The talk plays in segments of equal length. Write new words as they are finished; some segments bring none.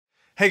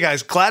Hey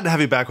guys, glad to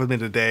have you back with me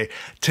today.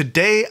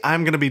 Today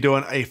I'm going to be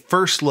doing a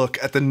first look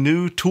at the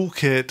new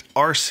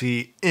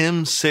ToolkitRC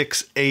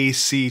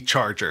M6AC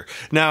charger.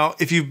 Now,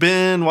 if you've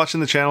been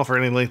watching the channel for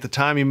any length of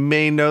time, you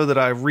may know that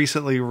I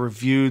recently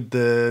reviewed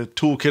the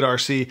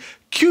ToolkitRC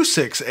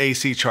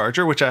Q6AC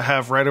charger, which I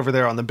have right over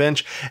there on the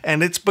bench,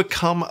 and it's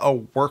become a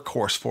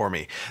workhorse for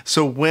me.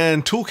 So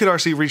when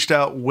ToolkitRC reached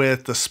out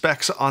with the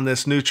specs on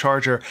this new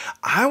charger,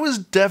 I was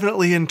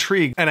definitely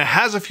intrigued, and it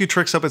has a few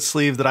tricks up its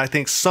sleeve that I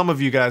think some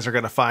of you guys are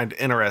going to find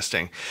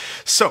interesting.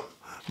 So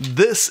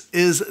this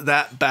is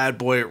that bad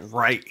boy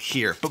right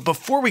here. But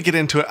before we get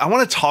into it, I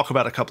want to talk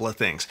about a couple of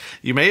things.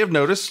 You may have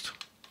noticed,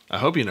 I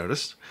hope you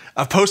noticed,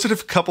 I've posted a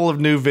couple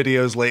of new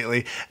videos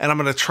lately, and I'm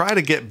going to try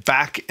to get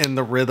back in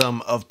the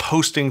rhythm of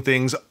posting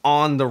things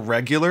on the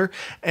regular.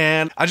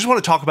 And I just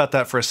want to talk about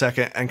that for a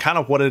second and kind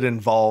of what it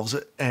involves.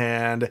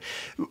 And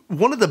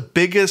one of the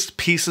biggest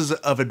pieces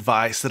of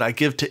advice that I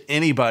give to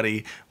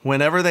anybody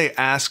whenever they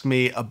ask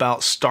me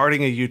about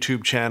starting a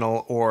YouTube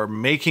channel or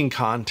making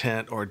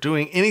content or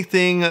doing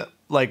anything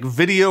like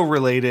video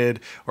related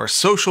or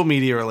social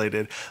media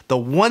related, the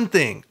one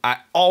thing I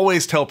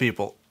always tell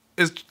people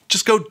is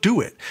just go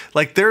do it.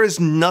 Like, there is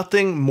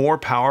nothing more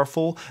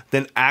powerful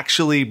than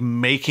actually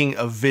making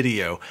a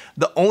video.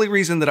 The only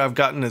reason that I've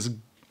gotten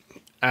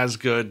as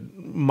good,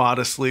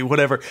 modestly,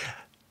 whatever,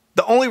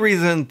 the only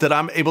reason that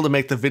I'm able to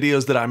make the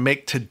videos that I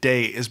make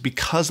today is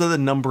because of the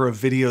number of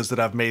videos that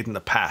I've made in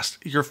the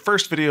past. Your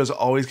first video is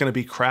always going to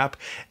be crap,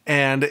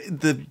 and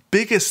the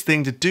biggest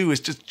thing to do is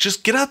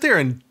just get out there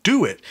and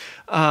do it.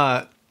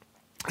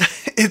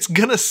 It's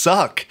gonna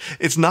suck.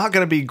 It's not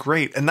gonna be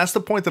great. And that's the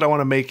point that I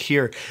want to make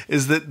here,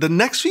 is that the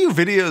next few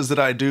videos that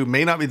I do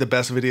may not be the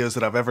best videos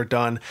that I've ever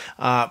done,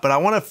 but I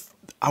want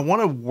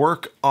to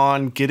work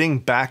on getting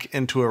back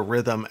into a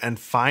rhythm and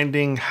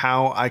finding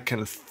how I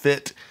can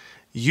fit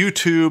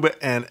YouTube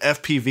and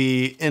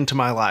FPV into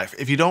my life.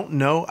 If you don't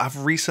know,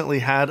 I've recently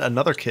had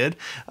another kid,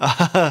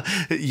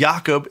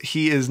 Jakob.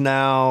 He is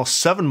now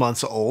 7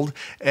 months old,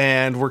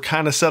 and we're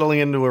kind of settling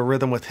into a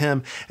rhythm with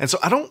him. And so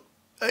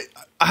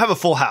I have a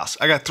full house.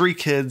 I got 3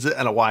 kids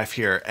and a wife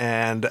here,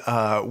 and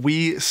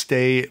we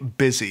stay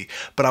busy.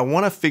 But I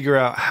want to figure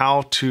out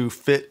how to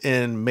fit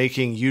in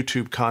making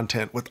YouTube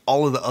content with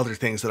all of the other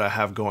things that I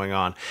have going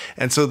on.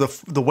 And so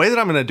the way that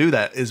I'm going to do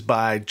that is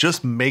by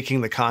just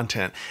making the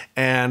content.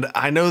 And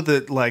I know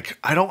that, like,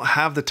 I don't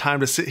have the time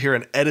to sit here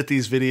and edit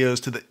these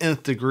videos to the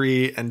nth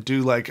degree and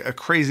do like a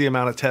crazy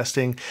amount of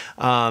testing.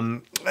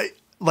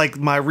 Like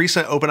my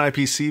recent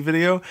OpenIPC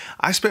video,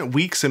 I spent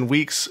weeks and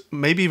weeks,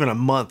 maybe even a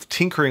month,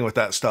 tinkering with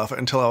that stuff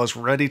until I was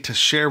ready to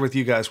share with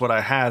you guys what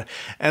I had.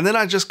 And then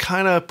I just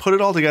kind of put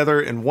it all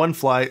together in one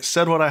flight,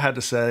 said what I had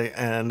to say,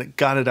 and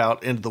got it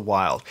out into the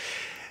wild.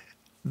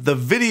 The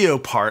video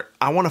part,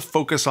 I want to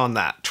focus on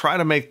that. Try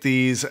to make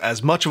these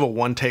as much of a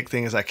one-take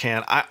thing as I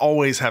can. I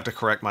always have to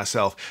correct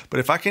myself,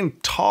 but if I can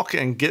talk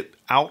and get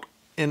out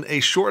in a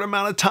short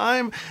amount of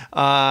time,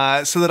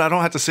 so that I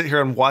don't have to sit here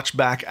and watch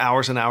back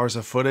hours and hours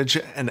of footage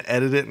and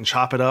edit it and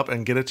chop it up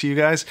and get it to you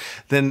guys,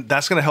 then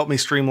that's going to help me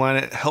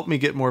streamline it, help me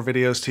get more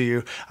videos to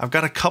you. I've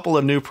got a couple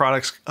of new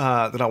products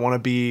that I want to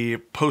be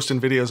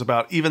posting videos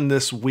about even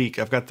this week.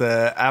 I've got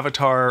the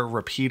avatar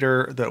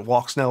repeater that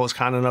Walksnail was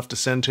kind enough to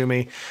send to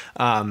me,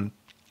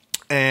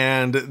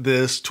 and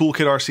this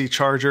ToolkitRC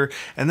charger.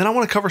 And then I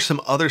want to cover some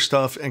other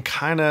stuff and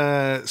kind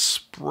of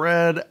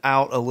spread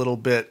out a little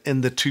bit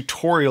in the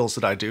tutorials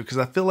that I do, because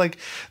I feel like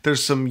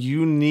there's some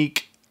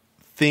unique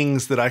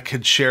things that I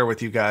could share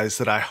with you guys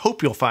that I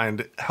hope you'll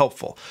find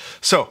helpful.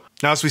 So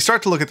now, as we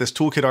start to look at this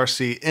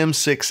ToolkitRC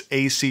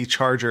M6AC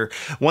charger,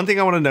 one thing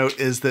I want to note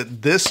is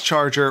that this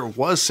charger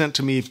was sent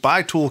to me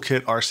by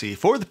ToolkitRC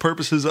for the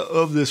purposes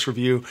of this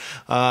review.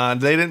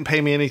 They didn't pay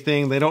me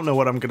anything. They don't know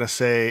what I'm going to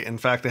say. In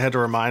fact, they had to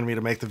remind me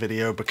to make the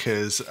video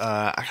because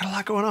I got a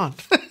lot going on.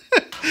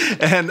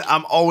 And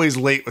I'm always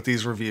late with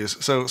these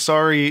reviews. So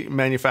sorry,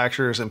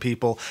 manufacturers and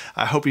people.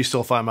 I hope you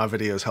still find my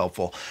videos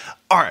helpful.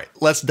 All right,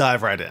 let's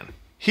dive right in.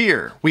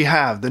 Here we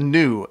have the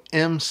new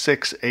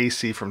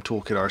M6AC from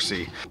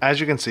ToolkitRC.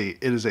 As you can see,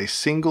 it is a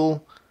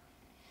single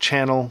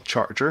channel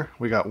charger.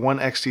 We got one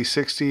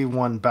XT60,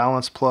 one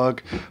balance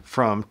plug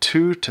from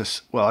 2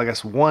 to, well, I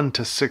guess 1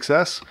 to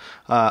 6S,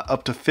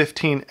 up to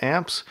 15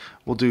 amps.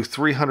 We'll do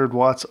 300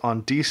 watts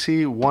on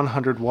DC,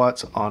 100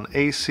 watts on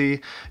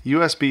AC,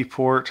 USB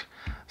port,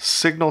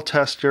 signal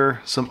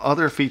tester, some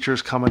other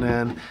features coming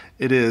in.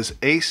 It is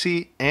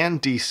AC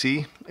and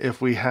DC. If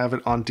we have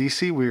it on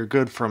DC, we are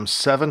good from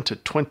 7 to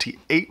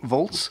 28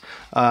 volts.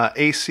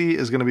 AC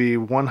is going to be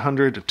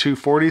 100 to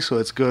 240, so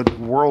it's good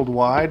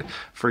worldwide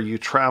for you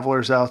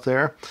travelers out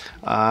there.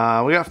 We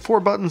got 4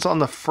 buttons on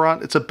the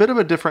front. It's a bit of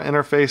a different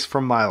interface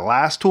from my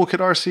last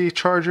ToolkitRC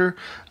charger,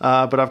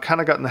 but I've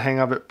kind of gotten the hang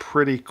of it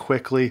pretty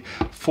quickly.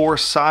 For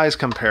size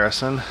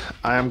comparison,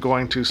 I am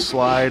going to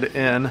slide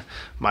in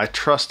my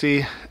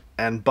trusty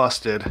and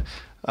busted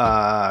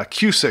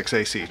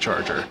Q6AC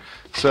charger.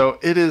 So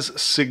it is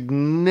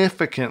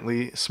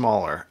significantly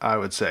smaller, I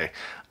would say.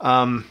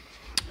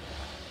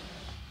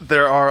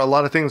 there are a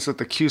lot of things that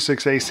the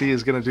Q6AC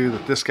is going to do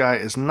that this guy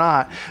is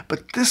not,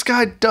 but this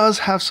guy does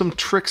have some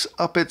tricks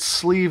up its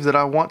sleeve that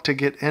I want to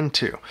get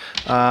into.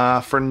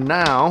 For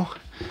now,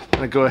 I'm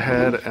going to go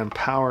ahead and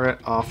power it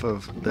off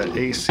of the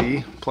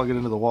AC, plug it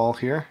into the wall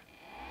here.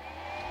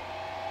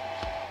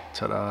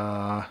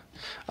 Ta-da!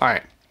 All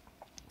right.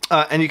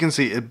 And you can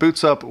see it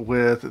boots up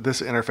with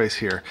this interface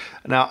here.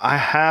 Now I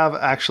have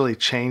actually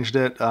changed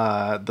it.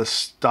 The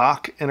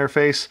stock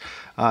interface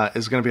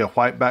is going to be a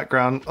white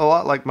background, a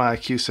lot like my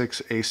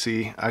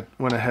Q6AC. I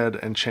went ahead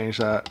and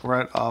changed that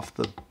right off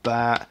the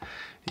bat.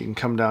 You can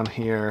come down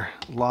here,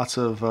 lots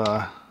of,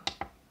 oh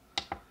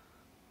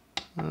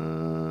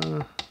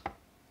yeah,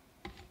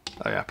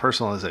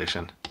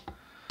 personalization.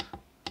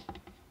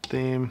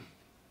 Theme,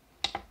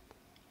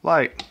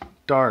 light,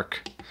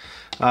 dark.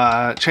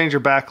 Change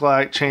your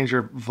backlight, change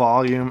your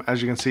volume.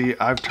 As you can see,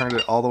 I've turned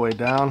it all the way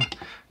down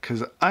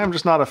because I'm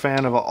just not a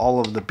fan of all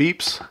of the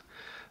beeps,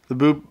 the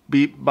boop,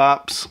 beep,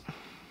 bops,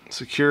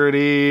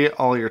 security,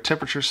 all your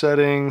temperature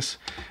settings,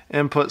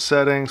 input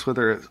settings,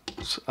 whether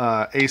it's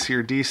AC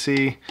or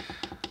DC.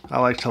 I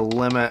like to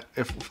limit,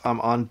 if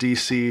I'm on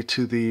DC,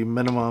 to the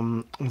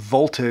minimum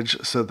voltage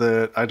so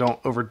that I don't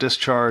over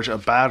discharge a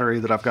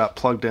battery that I've got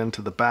plugged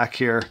into the back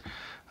here.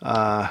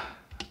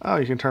 Oh,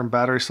 you can turn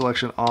battery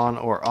selection on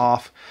or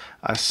off.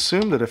 I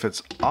assume that if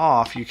it's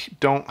off, you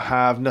don't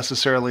have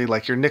necessarily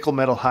like your nickel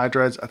metal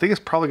hydrides. I think it's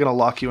probably going to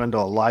lock you into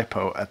a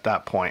LiPo at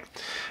that point.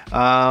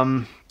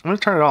 I'm going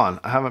to turn it on.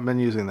 I haven't been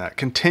using that.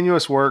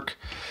 Continuous work.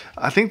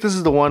 I think this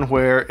is the one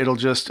where it'll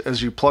just,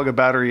 as you plug a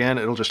battery in,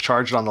 it'll just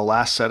charge it on the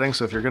last setting.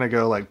 So if you're going to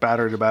go like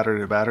battery to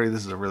battery to battery,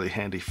 this is a really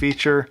handy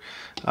feature.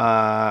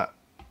 We're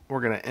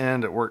going to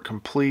end at work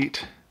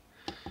complete.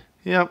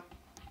 Yep.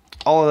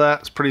 All of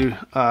that is pretty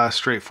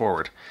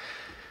straightforward.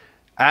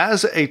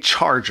 As a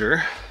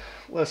charger,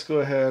 let's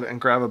go ahead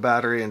and grab a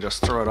battery and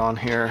just throw it on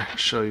here,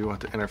 show you what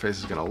the interface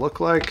is going to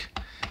look like.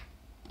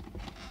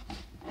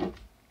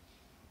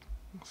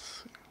 Let's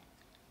see.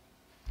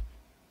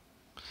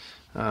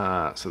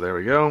 So there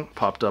we go.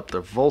 Popped up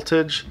the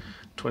voltage,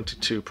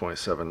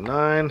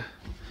 22.79.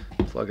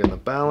 Plug in the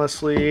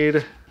ballast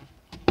lead.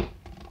 Where'd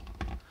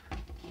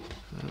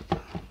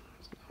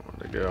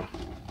it go?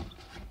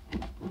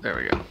 There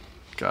we go.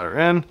 Got her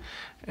in,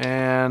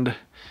 and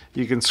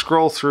you can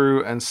scroll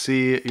through and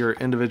see your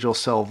individual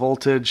cell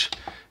voltage.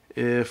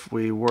 If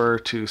we were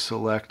to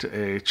select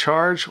a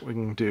charge, we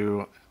can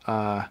do,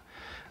 oh,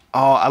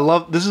 I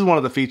love, this is one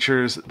of the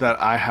features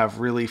that I have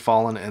really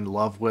fallen in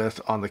love with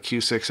on the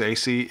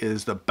Q6AC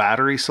is the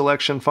battery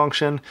selection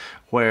function,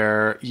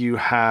 where you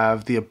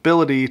have the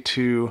ability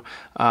to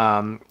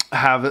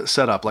have it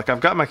set up. Like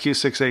I've got my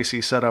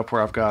Q6AC set up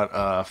where I've got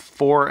a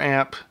 4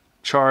 amp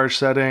charge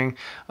setting,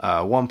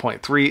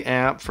 1.3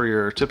 amp for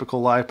your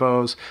typical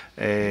LiPos,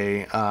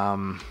 a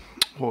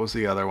what was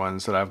the other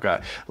ones that I've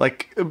got?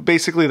 Like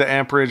basically the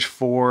amperage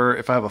for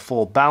if I have a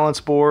full balance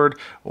board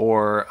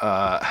or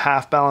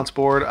half balance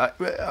board.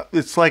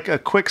 It's like a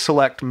quick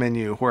select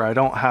menu where I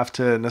don't have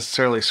to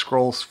necessarily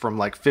scroll from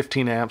like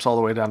 15 amps all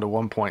the way down to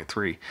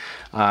 1.3.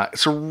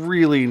 It's a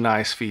really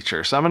nice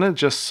feature. So I'm going to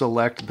just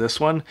select this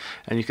one,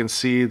 and you can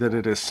see that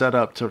it is set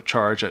up to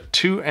charge at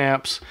 2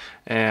 amps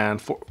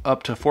and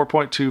up to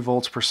 4.2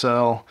 volts per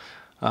cell.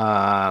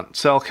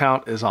 Cell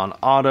count is on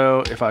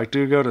auto. If I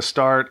do go to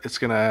start, it's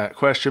going to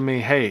question me,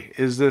 hey,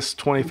 is this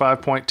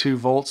 25.2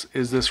 volts?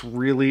 Is this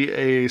really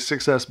a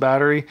 6S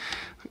battery?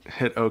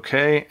 Hit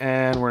OK,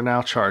 and we're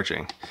now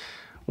charging.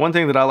 One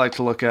thing that I like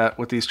to look at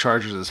with these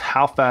chargers is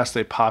how fast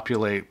they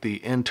populate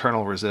the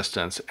internal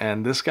resistance,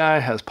 and this guy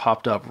has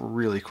popped up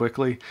really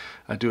quickly.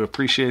 I do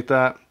appreciate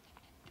that.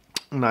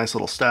 Nice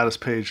little status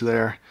page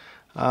there.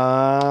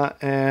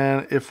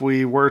 And if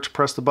we were to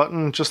press the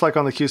button, just like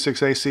on the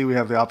Q6AC, we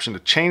have the option to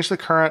change the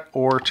current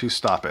or to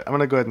stop it. I'm going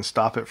to go ahead and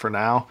stop it for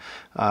now.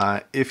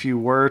 If you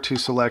were to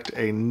select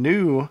a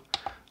new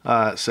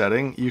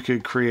setting, you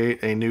could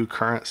create a new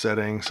current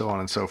setting, so on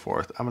and so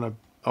forth. I'm going to,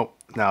 oh,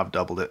 now I've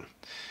doubled it.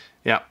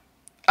 Yeah,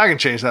 I can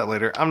change that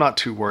later. I'm not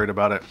too worried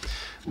about it.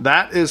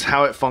 That is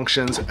how it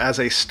functions as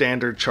a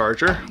standard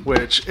charger,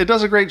 which it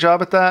does a great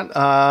job at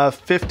that.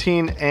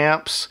 15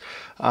 amps.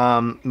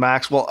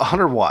 Max, well,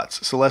 100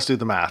 watts. So let's do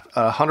the math.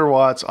 100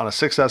 watts on a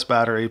 6S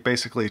battery,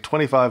 basically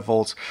 25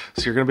 volts.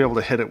 So you're going to be able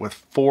to hit it with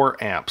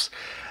 4 amps.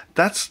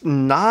 That's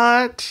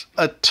not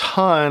a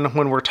ton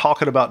when we're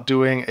talking about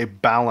doing a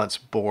balance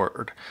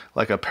board,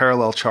 like a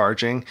parallel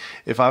charging.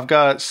 If I've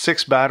got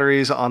 6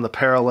 batteries on the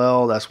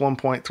parallel, that's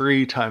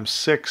 1.3 times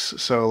 6.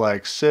 So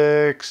like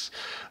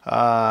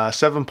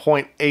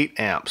 7.8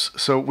 amps.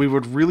 So we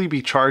would really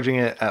be charging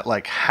it at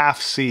like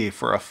half C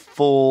for a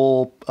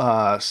full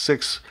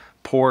 6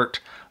 port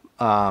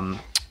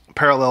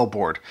parallel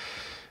board.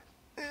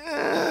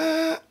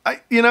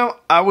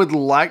 I would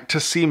like to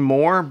see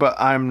more, but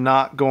I'm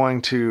not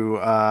going to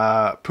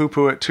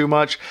poo-poo it too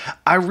much.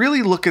 I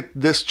really look at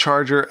this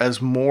charger as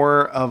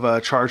more of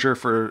a charger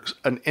for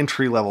an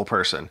entry-level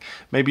person.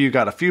 Maybe you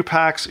got a few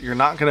packs. You're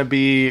not going to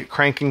be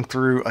cranking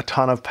through a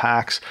ton of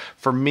packs.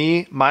 For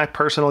me, my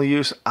personal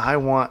use, I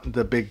want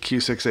the big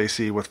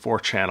Q6AC with 4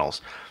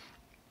 channels.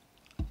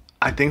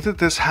 I think that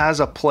this has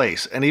a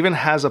place, and even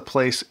has a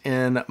place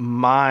in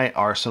my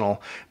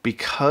arsenal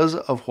because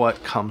of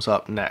what comes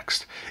up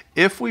next.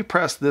 If we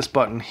press this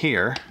button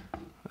here,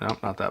 no,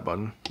 not that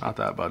button, not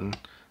that button.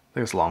 I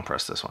think it's long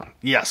press this one.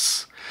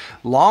 Yes,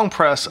 long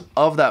press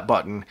of that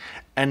button.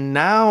 And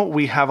now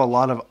we have a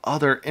lot of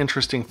other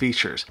interesting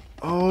features.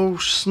 Oh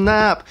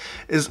snap,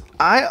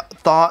 I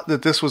thought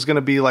that this was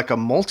gonna be like a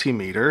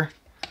multimeter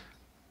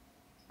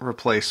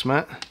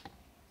replacement.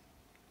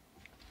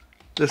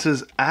 This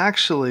is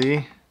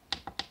actually,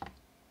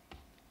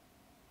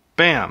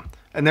 bam,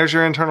 and there's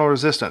your internal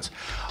resistance.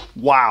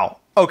 Wow.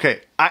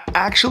 Okay, I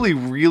actually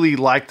really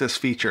like this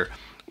feature.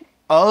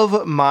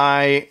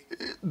 The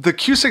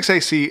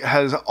Q6AC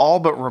has all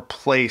but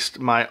replaced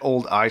my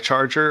old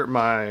iCharger.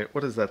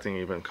 What is that thing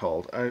even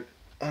called? I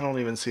don't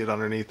even see it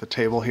underneath the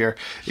table here.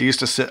 It used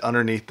to sit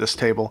underneath this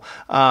table.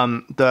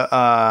 Oh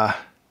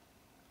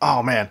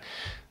man.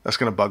 That's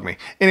going to bug me.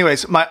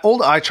 Anyways, my old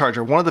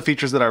iCharger, one of the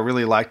features that I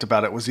really liked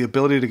about it was the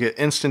ability to get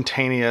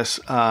instantaneous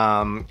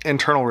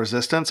internal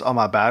resistance on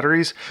my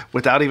batteries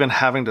without even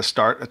having to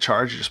start a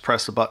charge. You just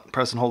press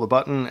and hold the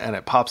button and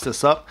it pops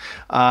this up.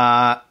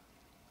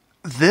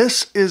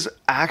 This is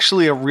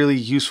actually a really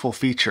useful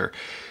feature.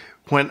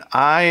 When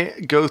I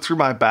go through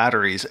my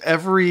batteries,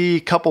 every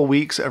couple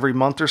weeks, every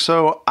month or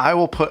so, I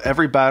will put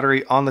every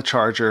battery on the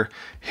charger,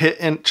 hit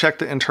and check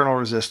the internal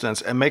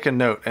resistance and make a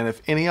note. And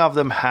if any of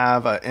them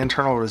have an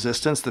internal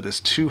resistance that is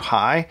too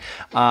high,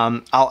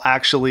 I'll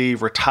actually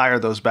retire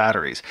those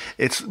batteries.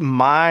 It's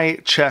my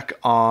check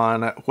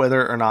on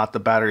whether or not the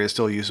battery is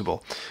still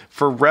usable.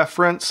 For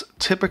reference,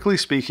 typically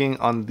speaking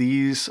on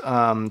these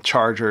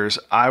chargers,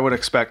 I would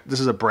expect,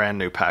 this is a brand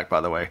new pack by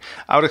the way,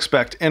 I would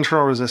expect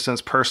internal resistance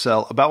per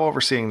cell, about what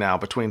we're seeing now,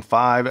 between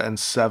 5 and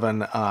 7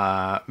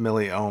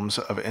 milliohms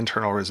of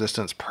internal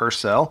resistance per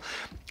cell.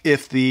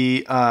 If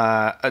the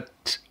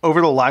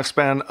over the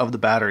lifespan of the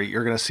battery,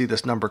 you're going to see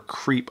this number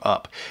creep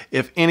up.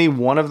 If any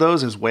one of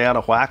those is way out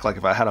of whack, like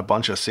if I had a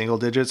bunch of single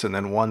digits and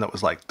then one that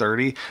was like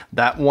 30,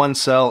 that one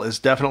cell is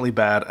definitely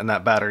bad and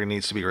that battery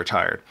needs to be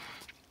retired.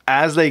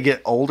 As they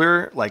get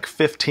older, like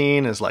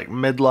 15 is like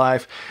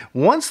midlife.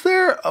 Once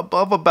they're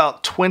above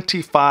about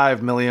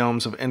 25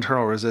 milliohms of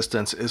internal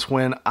resistance is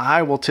when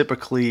I will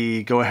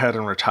typically go ahead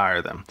and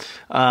retire them.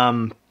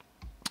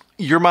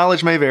 Your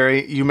mileage may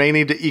vary. You may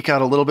need to eke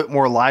out a little bit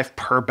more life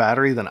per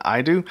battery than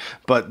I do,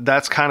 but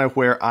that's kind of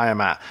where I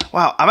am at.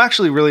 Wow, I'm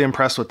actually really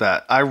impressed with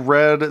that. I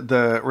read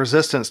the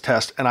resistance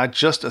test and I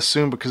just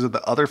assumed because of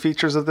the other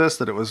features of this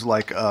that it was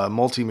like a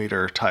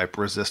multimeter type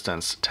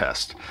resistance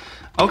test.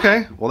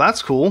 Okay, well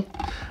that's cool.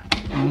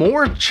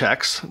 More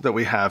checks that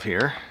we have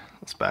here.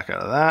 Let's back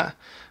out of that.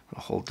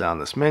 I'll hold down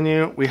this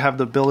menu. We have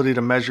the ability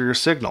to measure your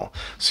signal.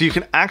 So you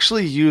can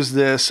actually use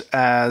this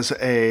as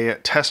a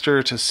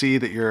tester to see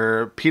that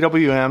your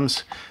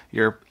PWMs,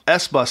 your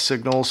S-bus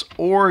signals,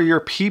 or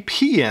your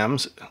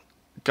PPMs,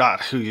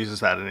 God, who uses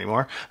that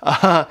anymore,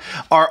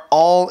 are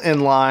all in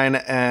line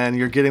and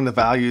you're getting the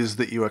values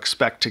that you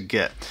expect to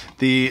get.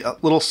 The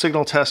little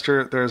signal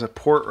tester, there's a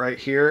port right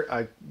here.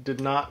 I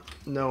did not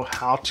know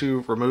how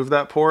to remove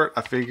that port.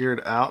 I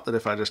figured out that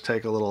if I just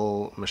take a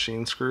little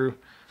machine screw,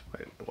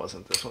 wait, it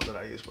wasn't this one that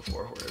I used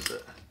before. Where is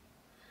it?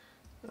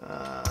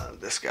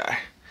 This guy.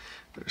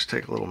 Just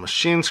take a little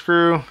machine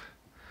screw,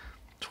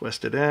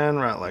 twist it in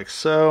right like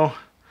so.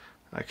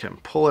 I can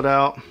pull it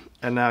out,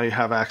 and now you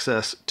have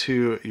access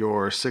to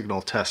your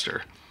signal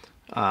tester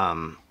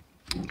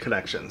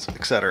connections,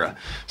 etc.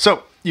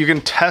 So you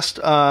can test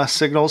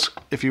signals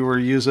if you were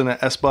using an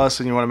S-bus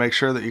and you want to make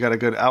sure that you got a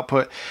good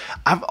output.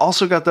 I've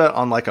also got that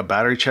on like a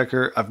battery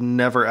checker. I've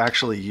never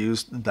actually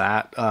used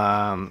that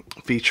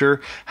feature.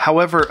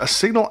 However, a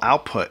signal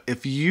output,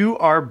 if you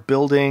are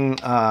building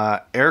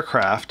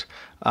aircraft,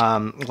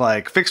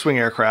 like fixed wing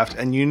aircraft,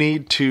 and you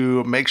need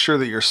to make sure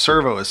that your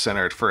servo is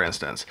centered, for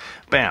instance,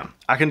 bam,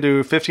 I can do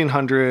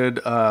 1500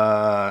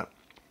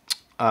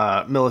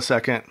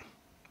 millisecond.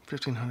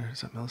 1500,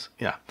 is that millisecond?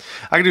 Yeah,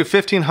 I can do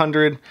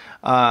 1500.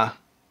 I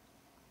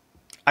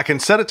can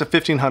set it to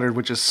 1500,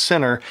 which is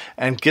center,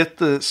 and get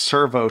the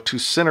servo to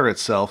center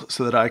itself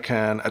so that I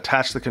can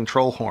attach the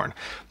control horn.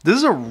 This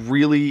is a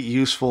really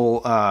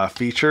useful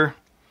feature.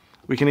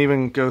 We can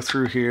even go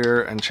through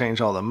here and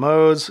change all the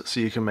modes. So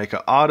you can make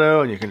it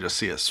auto and you can just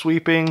see it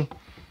sweeping.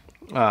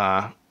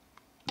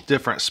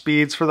 Different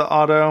speeds for the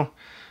auto.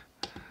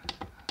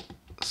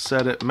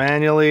 Set it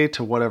manually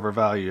to whatever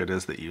value it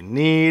is that you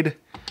need.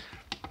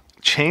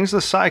 Change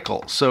the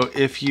cycle. So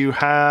if you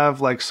have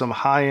like some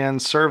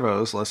high-end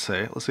servos, let's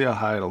see how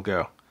high it'll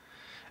go.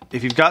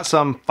 If you've got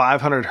some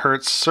 500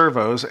 hertz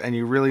servos and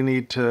you really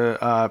need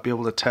to be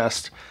able to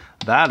test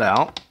that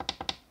out,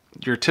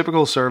 your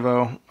typical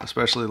servo,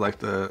 especially like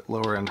the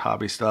lower end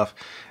hobby stuff,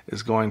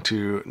 is going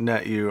to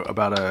net you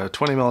about a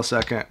 20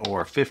 millisecond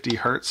or 50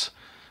 hertz.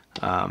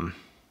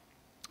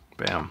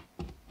 Bam.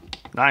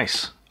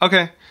 Nice.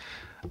 Okay.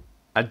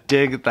 I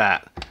dig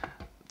that.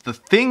 The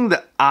thing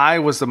that I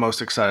was the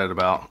most excited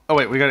about, oh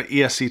wait, we got an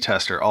ESC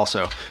tester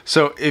also.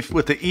 So if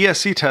with the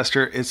ESC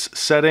tester, it's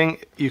setting,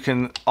 you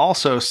can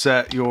also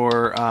set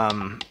your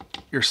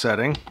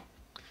setting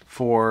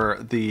for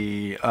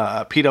the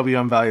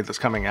PWM value that's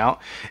coming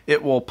out.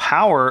 It will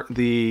power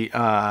the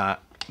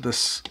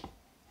this.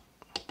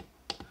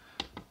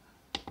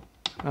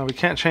 Oh, we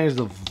can't change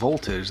the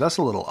voltage. That's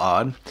a little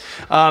odd.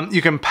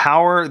 You can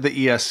power the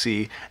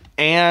ESC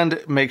and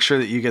make sure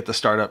that you get the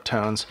startup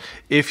tones.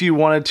 If you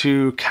wanted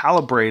to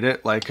calibrate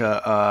it like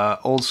a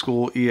old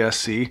school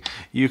ESC,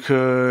 you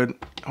could,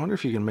 I wonder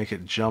if you can make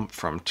it jump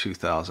from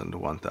 2000 to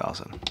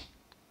 1000.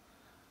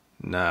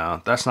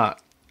 No, that's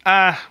not,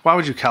 why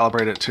would you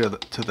calibrate it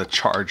to the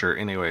charger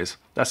anyways?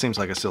 That seems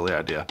like a silly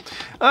idea.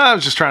 I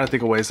was just trying to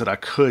think of ways that I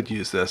could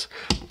use this.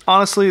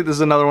 Honestly, this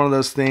is another one of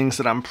those things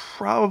that I'm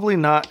probably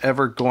not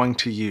ever going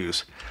to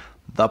use.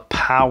 The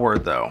power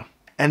though.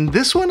 And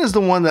this one is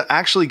the one that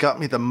actually got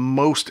me the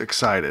most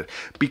excited,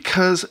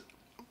 because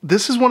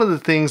this is one of the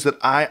things that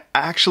I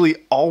actually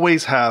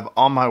always have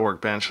on my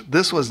workbench.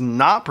 This was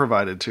not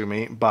provided to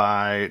me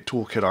by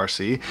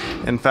ToolkitRC.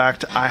 In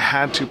fact, I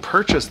had to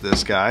purchase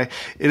this guy.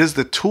 It is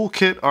the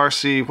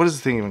ToolkitRC, what is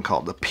the thing even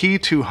called? The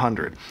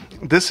P200.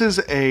 This is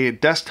a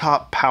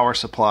desktop power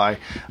supply.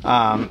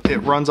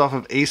 It runs off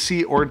of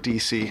AC or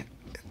DC.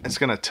 It's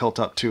gonna tilt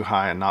up too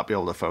high and not be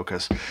able to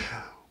focus.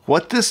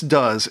 What this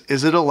does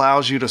is it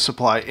allows you to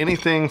supply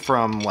anything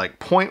from like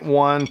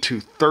 0.1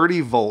 to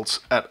 30 volts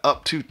at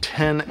up to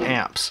 10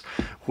 amps,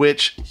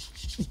 which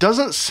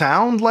doesn't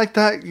sound like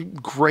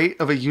that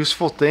great of a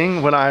useful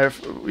thing when I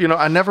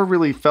never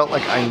really felt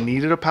like I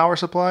needed a power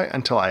supply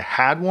until I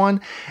had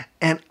one.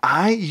 And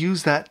I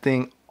use that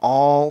thing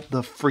all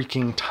the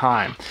freaking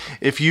time.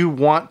 If you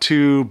want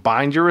to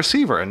bind your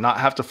receiver and not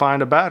have to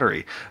find a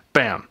battery,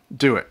 bam,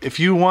 do it. If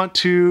you want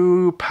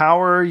to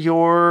power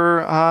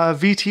your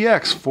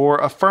VTX for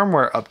a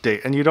firmware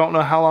update and you don't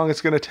know how long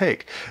it's going to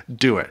take,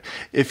 do it.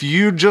 If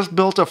you just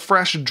built a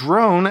fresh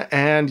drone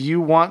and you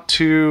want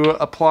to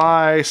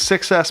apply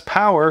 6S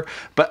power,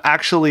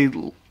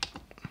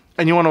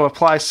 and you want to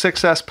apply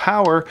 6S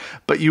power,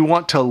 but you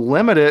want to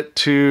limit it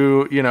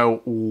to,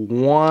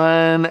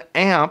 1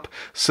 amp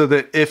so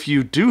that if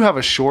you do have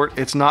a short,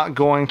 it's not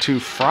going to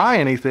fry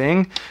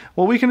anything.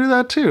 Well, we can do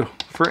that too.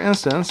 For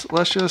instance,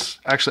 let's just,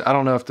 actually, I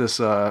don't know if this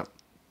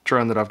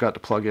drone that I've got to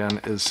plug in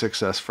is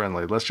 6S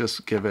friendly. Let's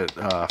just give it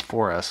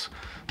 4S.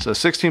 So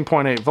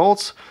 16.8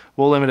 volts,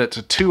 we'll limit it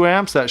to 2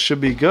 amps. That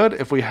should be good.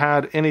 If we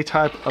had any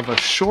type of a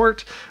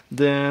short,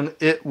 then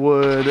it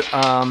would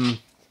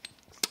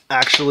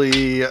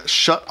actually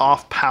shut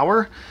off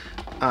power.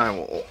 I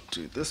will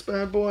do this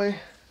bad boy.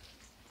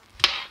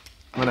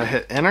 I'm gonna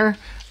hit enter,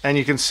 and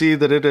you can see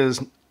that it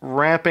is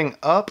ramping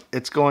up.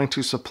 It's going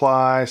to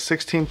supply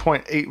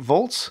 16.8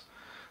 volts.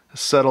 It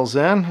settles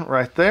in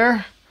right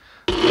there.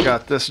 We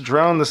got this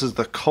drone. This is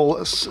the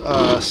Colas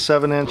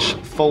 7-inch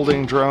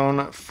folding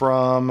drone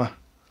from,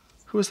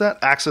 who is that?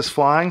 Axis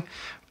Flying.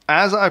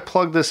 As I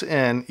plug this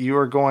in, you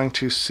are going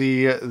to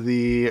see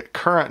the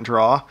current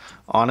draw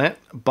on it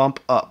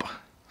bump up.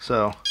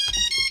 So,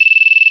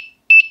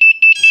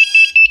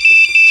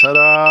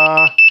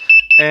 ta-da!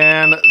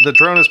 And the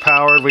drone is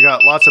powered. We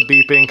got lots of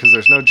beeping because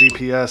there's no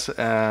GPS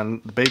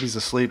and the baby's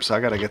asleep, so I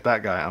gotta get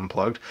that guy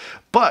unplugged.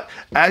 But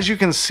as you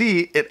can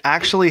see, it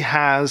actually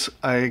has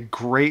a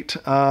great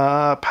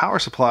power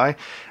supply.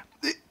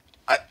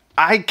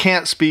 I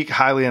can't speak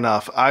highly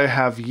enough. I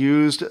have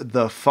used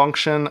the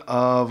function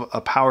of a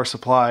power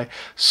supply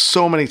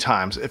so many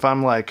times. If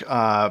I'm like,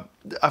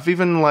 I've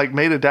even like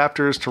made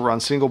adapters to run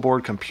single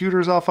board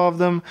computers off of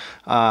them.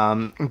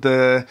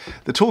 The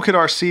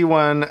ToolkitRC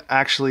one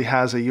actually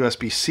has a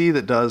USB-C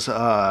that does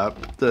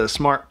the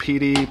smart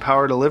PD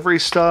power delivery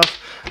stuff.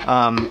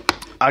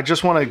 I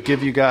just want to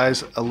give you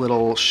guys a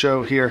little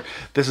show here.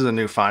 This is a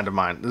new find of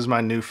mine. This is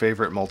my new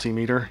favorite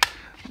multimeter.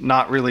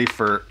 Not really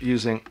for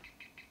using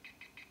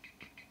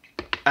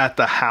at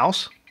the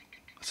house.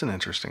 That's an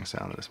interesting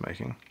sound that it's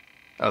making.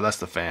 Oh, that's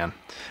the fan.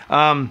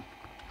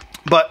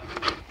 But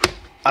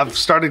I've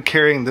started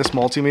carrying this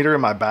multimeter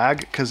in my bag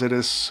because it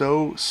is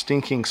so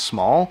stinking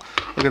small.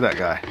 Look at that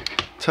guy.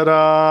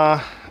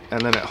 Ta-da!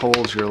 And then it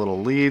holds your little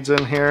leads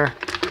in here.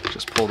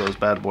 Just pull those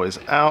bad boys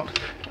out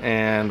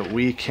and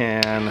we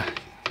can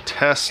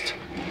test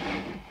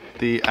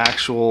the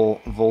actual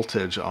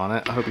voltage on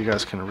it. I hope you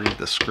guys can read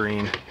the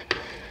screen.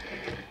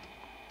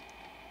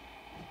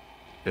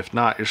 If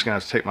not, you're just gonna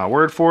have to take my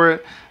word for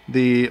it.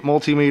 The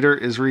multimeter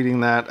is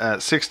reading that at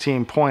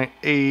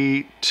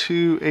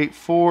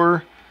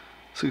 16.8284,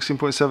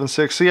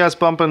 16.76. So yeah, it's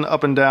bumping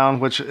up and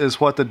down, which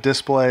is what the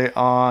display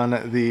on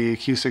the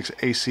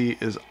Q6AC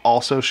is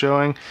also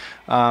showing.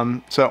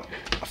 So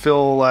I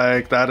feel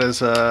like that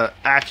is a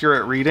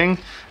accurate reading.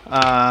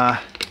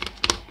 I'll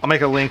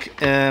make a link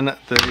in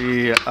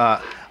the,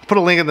 I'll put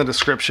a link in the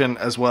description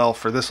as well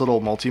for this little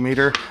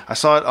multimeter. I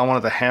saw it on one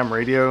of the ham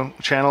radio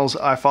channels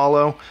I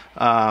follow.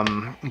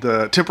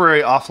 The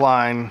Temporary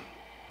Offline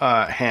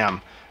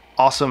Ham.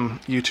 Awesome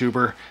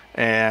YouTuber,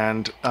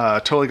 and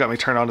totally got me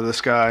turned on to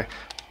this guy.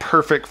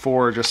 Perfect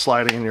for just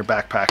sliding in your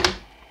backpack.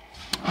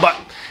 But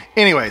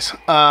anyways,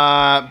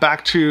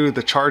 back to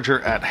the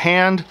charger at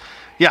hand.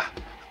 Yeah,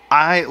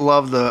 I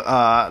love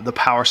the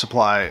power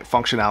supply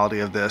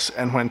functionality of this,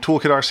 and when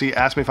ToolkitRC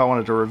asked me if I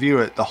wanted to review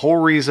it, the whole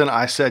reason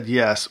I said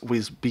yes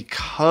was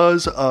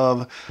because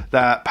of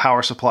that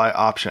power supply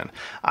option.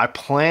 I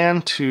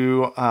plan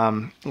to,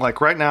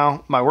 like right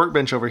now, my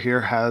workbench over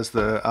here has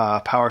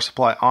the power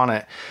supply on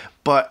it,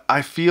 but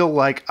I feel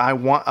like I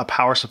want a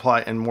power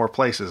supply in more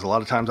places. A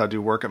lot of times I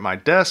do work at my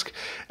desk,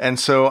 and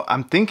so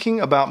I'm thinking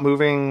about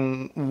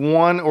moving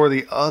one or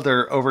the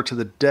other over to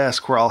the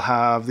desk where I'll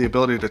have the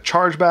ability to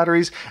charge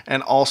batteries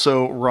and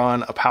also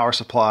run a power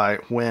supply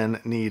when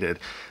needed.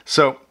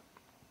 So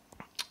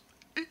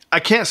I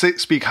can't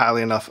speak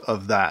highly enough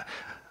of that.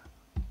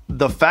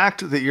 The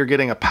fact that you're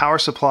getting a power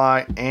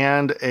supply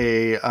and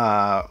a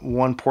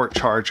one port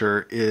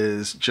charger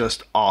is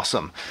just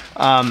awesome.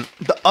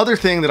 The other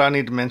thing that I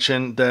need to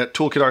mention that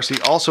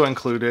ToolkitRC also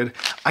included,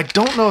 I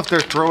don't know if they're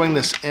throwing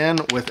this in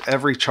with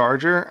every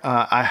charger.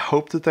 I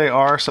hope that they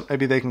are, so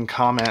maybe they can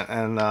comment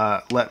and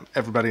let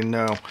everybody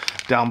know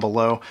down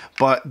below.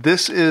 But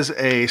this is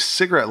a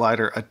cigarette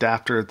lighter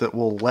adapter that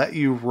will let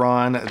you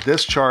run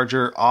this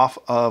charger off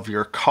of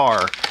your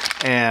car.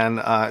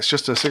 And it's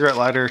just a cigarette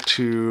lighter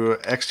to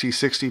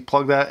XT60,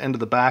 plug that into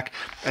the back,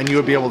 and you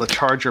would be able to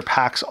charge your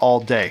packs all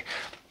day.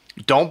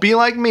 Don't be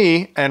like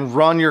me and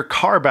run your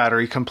car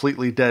battery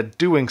completely dead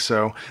doing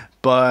so,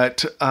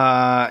 but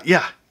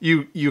yeah,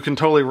 you can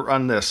totally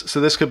run this.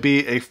 So this could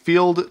be a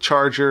field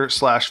charger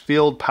 /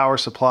 field power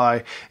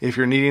supply if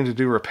you're needing to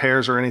do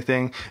repairs or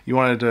anything. You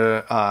wanted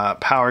to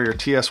power your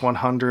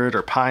TS100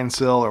 or Pine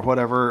Sill or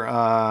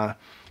whatever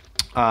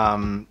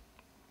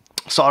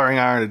soldering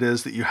iron it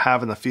is that you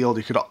have in the field.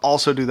 You could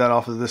also do that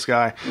off of this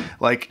guy.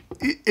 Like,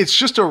 it's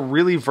just a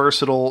really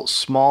versatile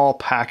small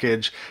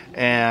package,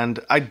 and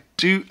I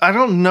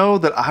don't know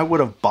that I would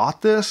have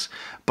bought this,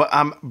 but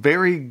I'm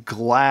very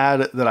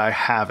glad that I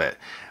have it.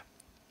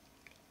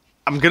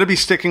 I'm going to be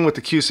sticking with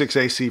the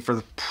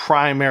Q6AC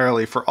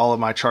primarily for all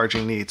of my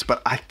charging needs,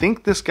 but I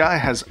think this guy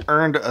has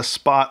earned a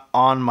spot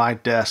on my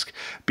desk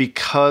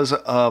because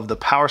of the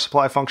power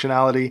supply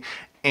functionality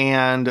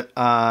and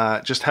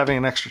just having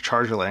an extra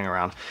charger laying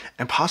around,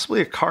 and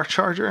possibly a car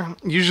charger.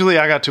 Usually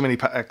I got too many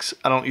packs.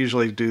 I don't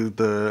usually do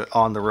the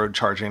on-the-road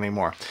charging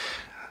anymore.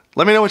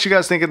 Let me know what you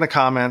guys think in the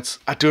comments.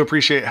 I do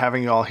appreciate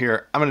having you all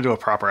here. I'm going to do a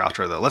proper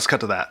outro though. Let's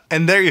cut to that.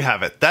 And there you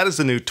have it. That is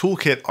the new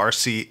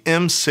ToolkitRC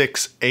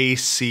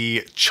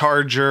M6AC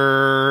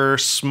charger,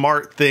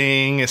 smart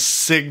thing,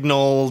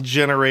 signal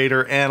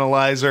generator,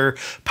 analyzer,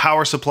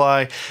 power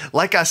supply.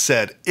 Like I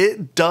said,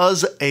 it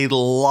does a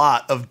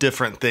lot of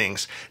different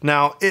things.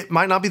 Now, it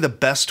might not be the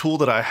best tool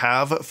that I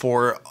have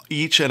for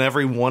each and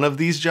every one of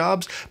these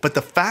jobs, but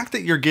the fact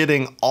that you're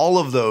getting all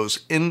of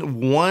those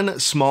in one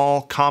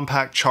small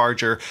compact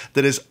charger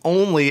that is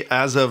only,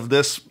 as of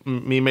this,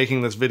 me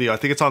making this video, I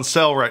think it's on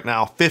sale right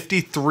now,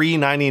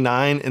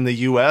 $53.99 in the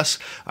US.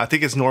 I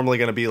think it's normally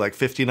going to be like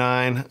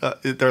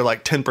 $59. They're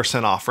like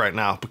 10% off right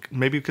now.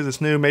 Maybe because it's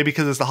new, maybe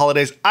because it's the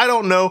holidays. I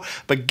don't know,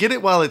 but get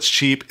it while it's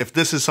cheap if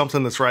this is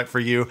something that's right for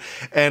you.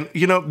 And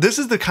you know, this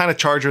is the kind of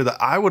charger that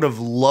I would have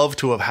loved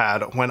to have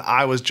had when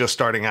I was just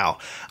starting out.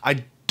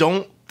 I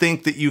don't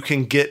think that you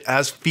can get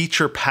as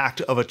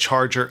feature-packed of a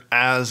charger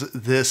as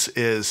this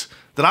is,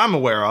 that I'm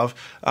aware of,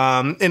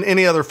 in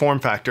any other form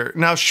factor.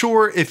 Now,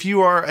 sure, if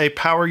you are a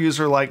power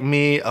user like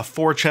me, a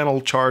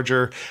 4-channel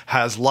charger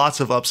has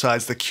lots of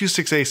upsides. The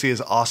Q6AC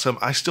is awesome.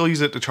 I still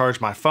use it to charge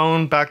my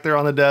phone back there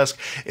on the desk.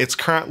 It's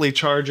currently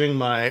charging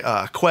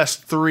my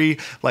Quest 3,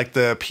 like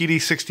the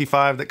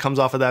PD65 that comes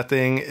off of that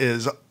thing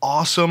is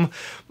awesome.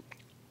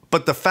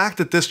 But the fact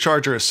that this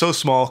charger is so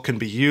small, can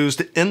be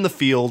used in the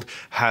field,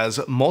 has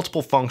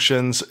multiple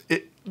functions,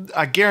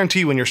 I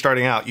guarantee when you're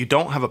starting out, you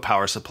don't have a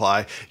power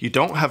supply, you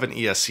don't have an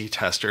ESC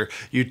tester,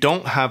 you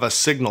don't have a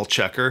signal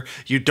checker,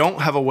 you don't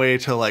have a way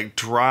to like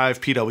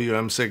drive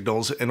PWM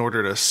signals in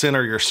order to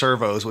center your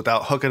servos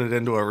without hooking it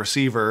into a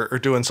receiver or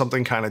doing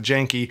something kind of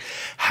janky.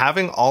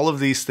 Having all of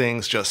these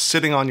things just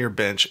sitting on your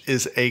bench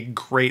is a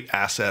great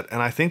asset,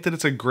 and I think that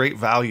it's a great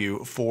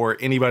value for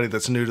anybody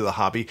that's new to the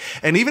hobby.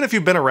 And even if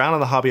you've been around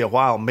in the hobby a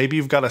while, maybe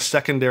you've got a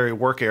secondary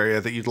work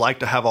area that you'd like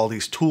to have all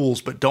these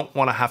tools but don't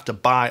want to have to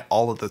buy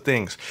all of the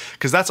things.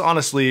 Because that's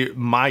honestly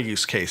my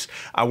use case.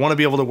 I want to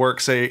be able to work,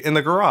 say, in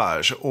the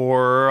garage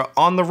or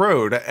on the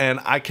road, and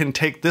I can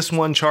take this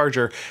one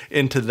charger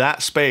into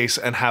that space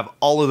and have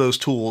all of those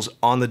tools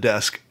on the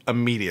desk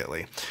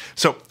immediately.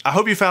 So I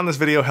hope you found this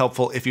video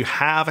helpful. If you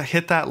have,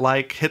 hit that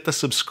like, hit the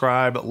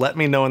subscribe, let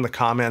me know in the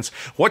comments,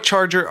 what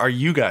charger are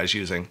you guys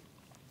using?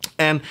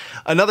 And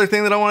another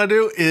thing that I want to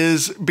do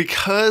is,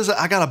 because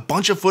I got a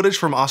bunch of footage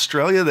from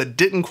Australia that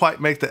didn't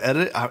quite make the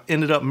edit, I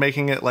ended up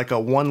making it like a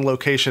 1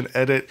 location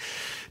edit.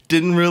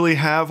 didn't really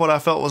have what I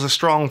felt was a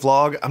strong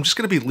vlog. I'm just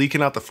gonna be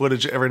leaking out the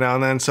footage every now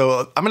and then.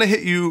 So I'm gonna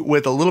hit you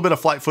with a little bit of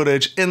flight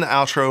footage in the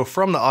outro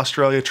from the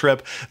Australia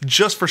trip,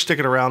 just for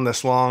sticking around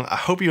this long. I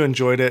hope you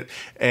enjoyed it,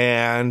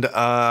 and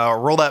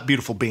roll that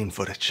beautiful bean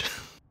footage.